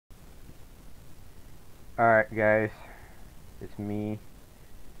Alright guys, it's me,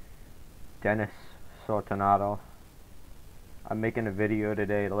 Dennis Sortanato. I'm making a video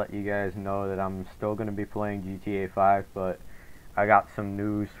today to let you guys know that I'm still going to be playing GTA 5, but I got some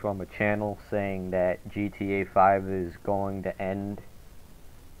news from a channel saying that GTA 5 is going to end.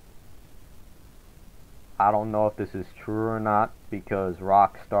 I don't know if this is true or not, because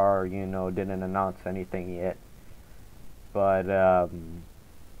Rockstar, didn't announce anything yet. But,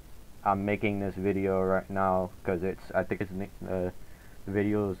 I'm making this video right now because I think the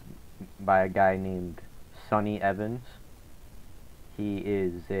video is by a guy named Sonny Evans. He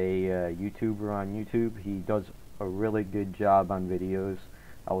is a YouTuber on YouTube. He does a really good job on videos.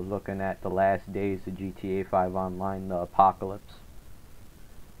 I was looking at the last days of GTA 5 Online, the apocalypse.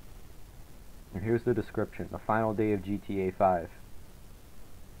 And here's the description: the final day of GTA 5.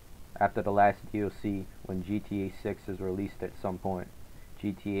 After the last DLC, when GTA 6 is released at some point,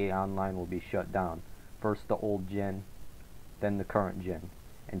 GTA Online will be shut down. First the old gen, then the current gen,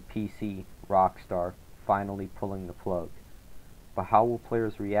 and PC Rockstar finally pulling the plug. But how will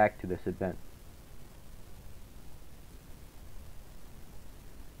players react to this event?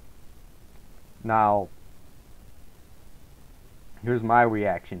 Now, here's my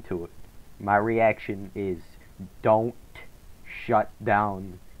reaction to it. My reaction is, don't shut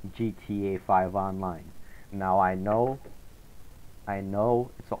down GTA 5 Online. Now I know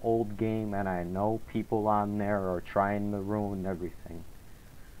it's an old game, and I know people on there are trying to ruin everything,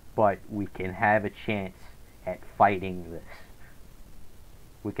 but we can have a chance at fighting this.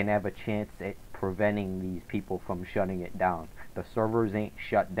 We can have a chance at preventing these people from shutting it down. The servers ain't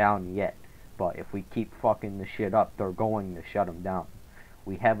shut down yet, but if we keep fucking the shit up, they're going to shut them down.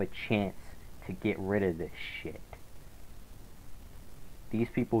 We have a chance to get rid of this shit. These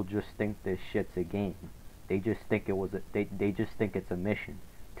people just think this shit's a game. They just think they just think it's a mission.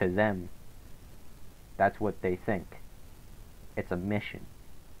 To them, that's what they think. It's a mission.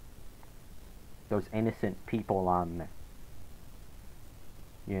 There's innocent people on there.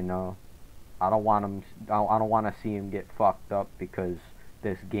 I don't want to see them get fucked up because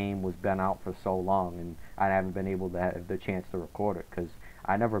this game was been out for so long and I haven't been able to have the chance to record it, because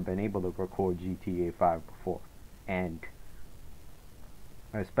I never been able to record GTA 5 before, and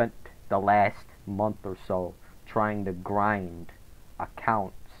I spent the last month or so trying to grind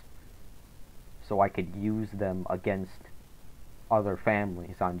accounts so I could use them against other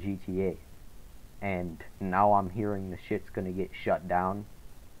families on GTA. And now I'm hearing the shit's gonna get shut down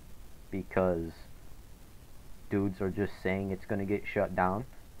because dudes are just saying it's gonna get shut down.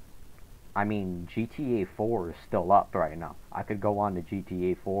 I mean, GTA 4 is still up right now. I could go on to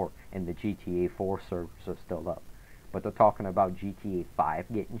GTA 4 and the GTA 4 servers are still up. But they're talking about GTA 5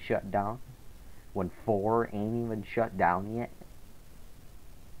 getting shut down when 4 ain't even shut down yet.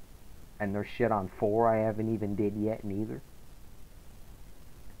 And there's shit on 4 I haven't even did yet neither.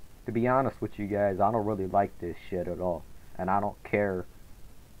 To be honest with you guys, I don't really like this shit at all. And I don't care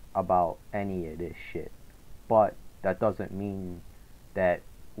about any of this shit. But that doesn't mean that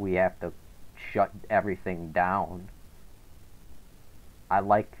we have to shut everything down. I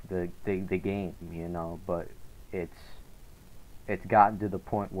like the game, but it's gotten to the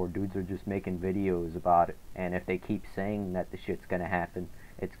point where dudes are just making videos about it, and if they keep saying that the shit's gonna happen,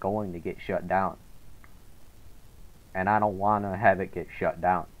 it's going to get shut down. And I don't want to have it get shut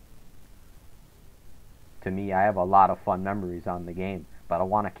down. To me, I have a lot of fun memories on the game, but I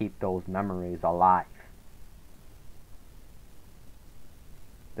want to keep those memories alive.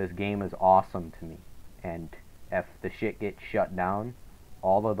 This game is awesome to me, and if the shit gets shut down,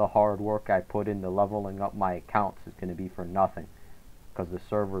 all of the hard work I put into leveling up my accounts is going to be for nothing, because the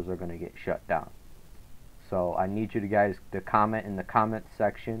servers are going to get shut down. So I need you guys to comment in the comment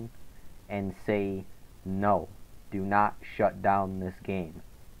section and say, no, do not shut down this game.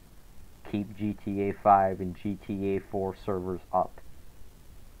 Keep GTA 5 and GTA 4 servers up.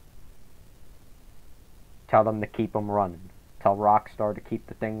 Tell them to keep them running. Tell Rockstar to keep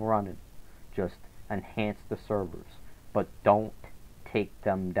the thing running. Just enhance the servers, but don't take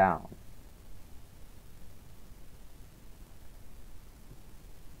them down.